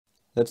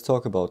Let's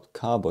talk about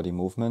car body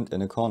movement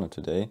in a corner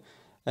today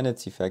and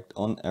its effect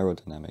on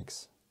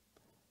aerodynamics.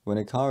 When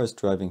a car is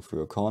driving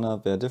through a corner,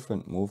 there are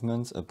different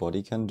movements a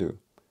body can do.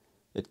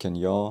 It can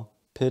yaw,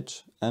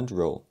 pitch, and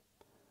roll.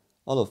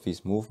 All of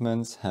these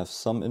movements have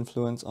some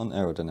influence on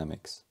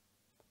aerodynamics.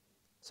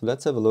 So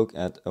let's have a look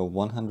at a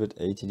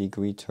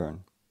 180-degree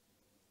turn.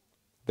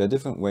 There are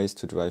different ways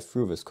to drive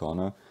through this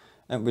corner,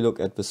 and we look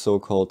at the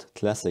so-called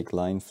classic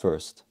line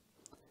first.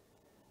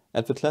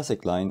 At the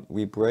classic line,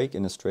 we brake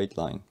in a straight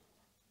line.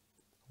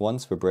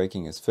 Once the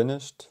braking is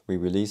finished, we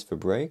release the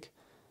brake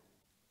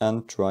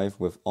and drive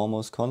with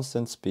almost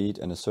constant speed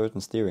and a certain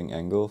steering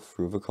angle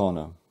through the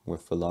corner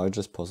with the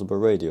largest possible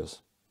radius.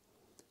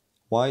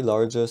 Why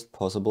largest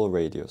possible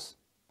radius?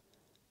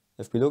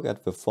 If we look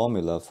at the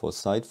formula for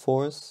side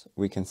force,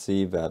 we can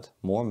see that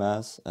more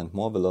mass and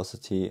more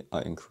velocity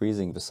are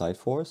increasing the side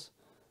force,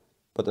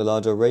 but a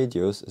larger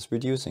radius is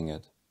reducing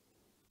it.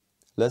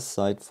 Less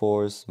side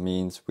force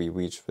means we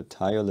reach the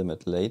tire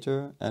limit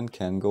later and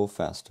can go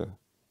faster.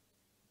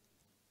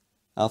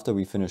 After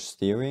we finish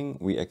steering,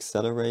 we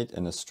accelerate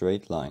in a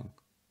straight line.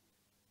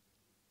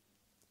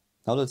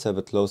 Now let's have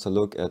a closer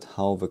look at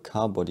how the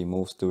car body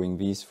moves during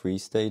these three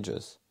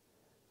stages.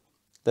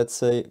 Let's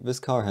say this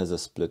car has a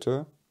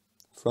splitter,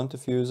 front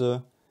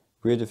diffuser,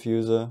 rear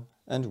diffuser,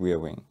 and rear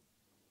wing.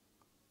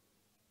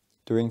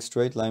 During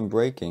straight line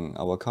braking,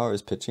 our car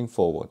is pitching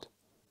forward.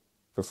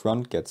 The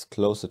front gets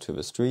closer to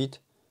the street,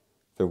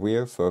 the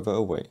rear further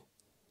away.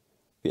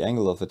 The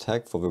angle of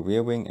attack for the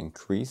rear wing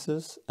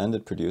increases and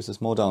it produces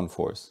more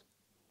downforce.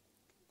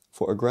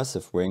 For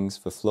aggressive wings,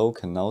 the flow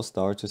can now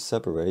start to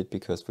separate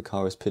because the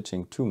car is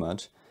pitching too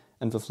much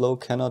and the flow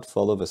cannot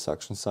follow the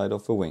suction side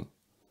of the wing.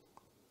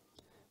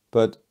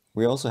 But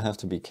we also have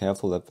to be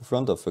careful at the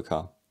front of the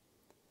car.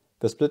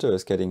 The splitter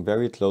is getting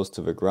very close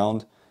to the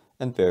ground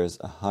and there is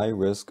a high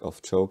risk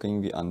of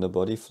choking the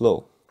underbody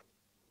flow.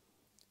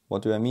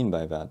 What do I mean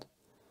by that?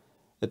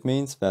 It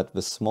means that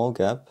the small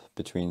gap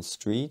between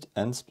street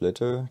and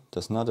splitter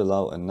does not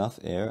allow enough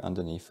air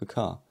underneath the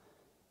car.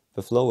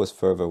 The flow is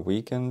further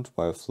weakened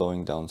while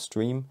flowing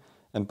downstream,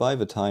 and by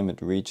the time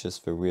it reaches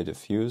the rear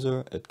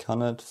diffuser, it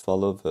cannot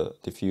follow the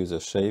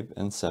diffuser shape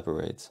and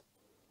separates.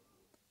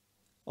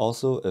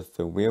 Also, if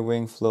the rear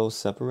wing flow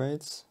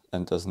separates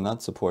and does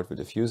not support the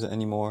diffuser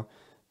anymore,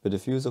 the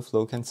diffuser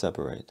flow can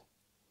separate.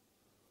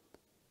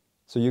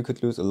 So you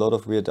could lose a lot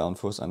of rear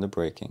downforce under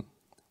braking,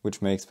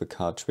 which makes the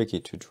car tricky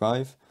to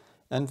drive,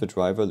 and the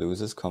driver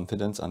loses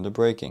confidence under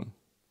braking.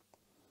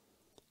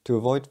 To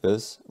avoid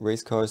this,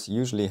 race cars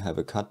usually have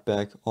a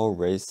cutback or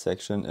raised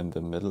section in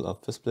the middle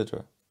of the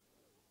splitter.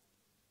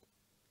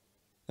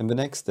 In the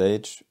next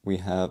stage, we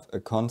have a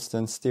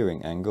constant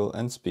steering angle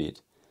and speed.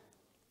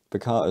 The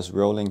car is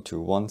rolling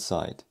to one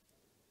side.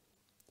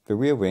 The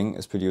rear wing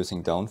is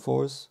producing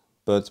downforce,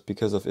 but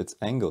because of its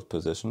angled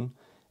position,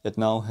 it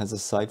now has a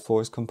side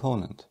force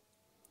component.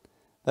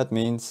 That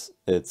means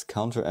it's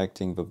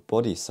counteracting the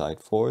body side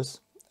force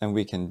and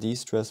we can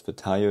de-stress the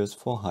tires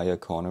for higher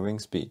cornering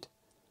speed.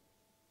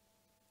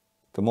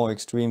 The more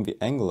extreme the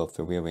angle of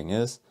the rear wing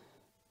is,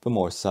 the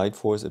more side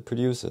force it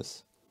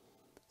produces.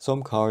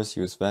 Some cars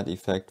use that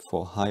effect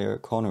for higher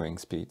cornering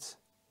speeds.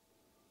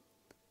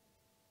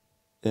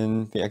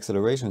 In the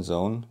acceleration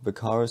zone, the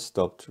car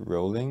stopped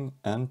rolling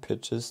and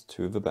pitches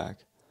to the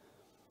back.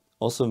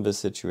 Also in this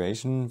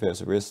situation,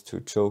 there's a risk to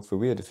choke the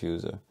rear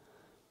diffuser.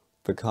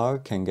 The car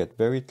can get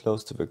very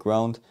close to the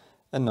ground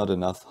and not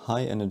enough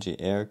high-energy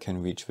air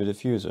can reach the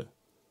diffuser.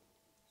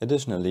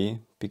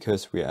 Additionally,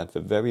 because we are at the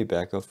very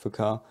back of the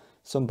car,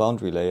 some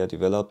boundary layer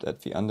developed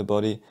at the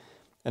underbody,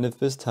 and if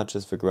this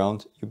touches the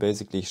ground, you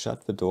basically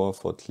shut the door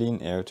for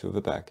clean air to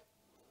the back.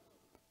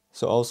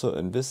 So also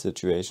in this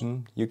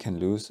situation, you can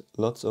lose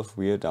lots of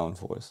rear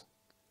downforce.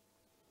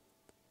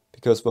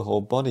 Because the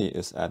whole body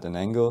is at an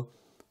angle,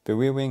 the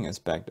rear wing is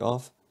backed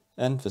off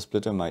and the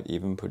splitter might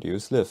even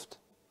produce lift.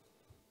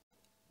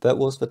 That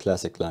was the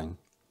classic line.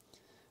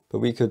 But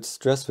we could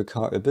stress the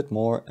car a bit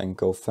more and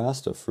go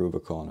faster through the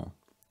corner.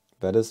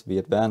 That is the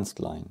advanced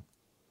line.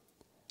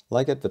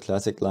 Like at the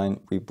classic line,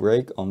 we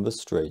brake on the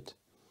straight.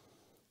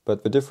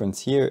 But the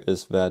difference here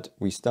is that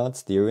we start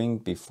steering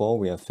before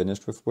we are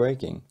finished with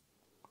braking.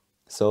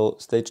 So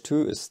stage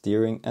 2 is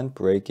steering and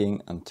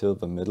braking until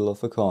the middle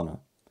of the corner.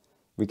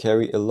 We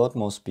carry a lot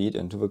more speed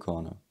into the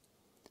corner.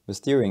 The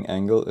steering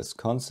angle is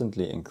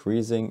constantly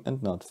increasing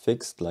and not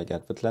fixed like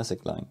at the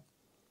classic line.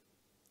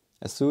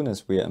 As soon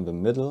as we are in the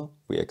middle,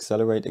 we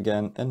accelerate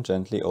again and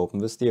gently open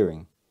the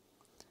steering.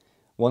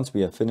 Once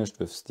we are finished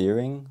with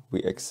steering,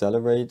 we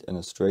accelerate in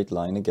a straight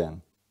line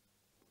again.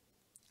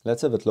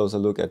 Let's have a closer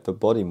look at the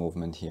body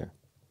movement here.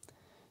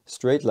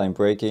 Straight line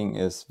braking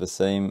is the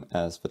same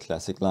as the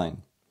classic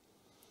line.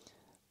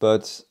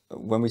 But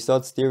when we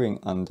start steering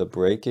under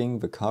braking,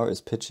 the car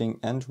is pitching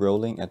and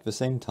rolling at the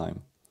same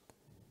time.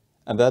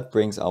 And that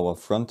brings our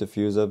front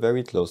diffuser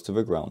very close to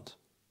the ground.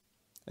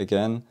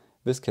 Again,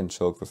 this can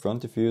choke the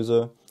front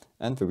diffuser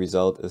and the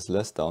result is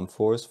less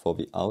downforce for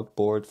the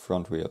outboard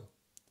front wheel.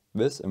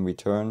 This in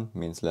return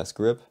means less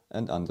grip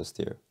and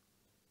understeer.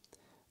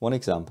 One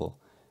example.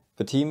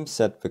 The team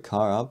set the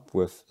car up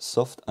with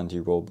soft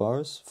anti-roll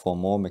bars for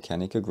more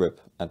mechanical grip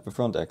at the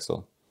front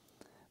axle.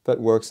 That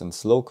works in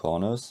slow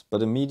corners,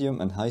 but in medium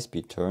and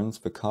high-speed turns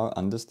the car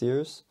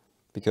understeers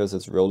because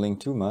it's rolling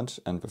too much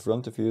and the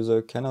front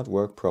diffuser cannot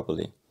work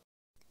properly.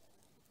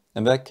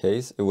 In that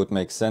case, it would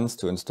make sense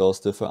to install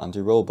stiffer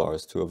anti-roll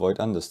bars to avoid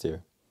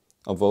understeer,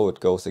 although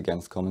it goes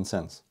against common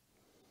sense.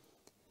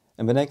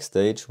 In the next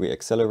stage, we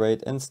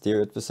accelerate and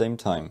steer at the same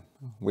time,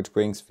 which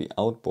brings the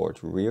outboard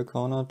rear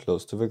corner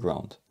close to the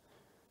ground.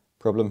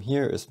 Problem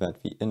here is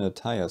that the inner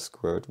tire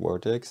squirt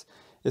vortex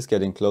is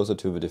getting closer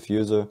to the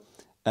diffuser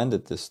and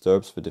it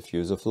disturbs the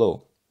diffuser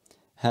flow.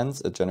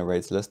 Hence, it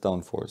generates less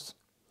downforce.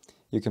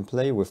 You can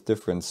play with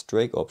different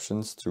strake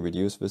options to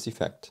reduce this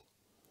effect.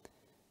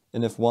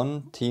 In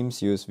F1,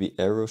 teams use the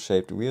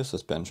arrow-shaped rear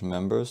suspension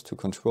members to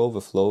control the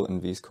flow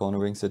in these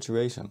cornering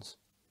situations.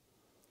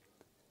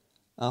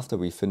 After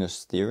we finish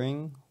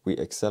steering, we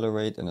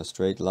accelerate in a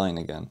straight line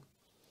again.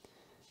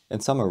 In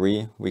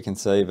summary, we can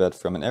say that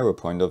from an aero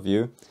point of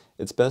view,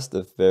 it's best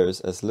if there is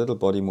as little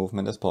body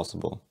movement as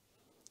possible.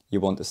 You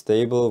want a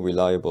stable,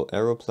 reliable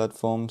aero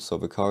platform so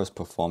the car is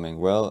performing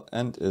well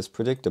and is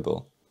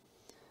predictable.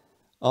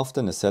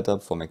 Often a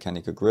setup for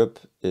mechanical grip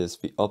is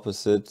the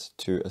opposite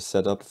to a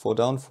setup for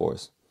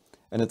downforce,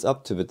 and it's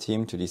up to the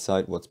team to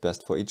decide what's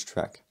best for each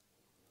track.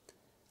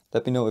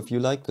 Let me know if you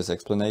like this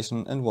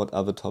explanation and what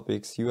other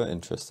topics you are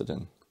interested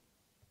in.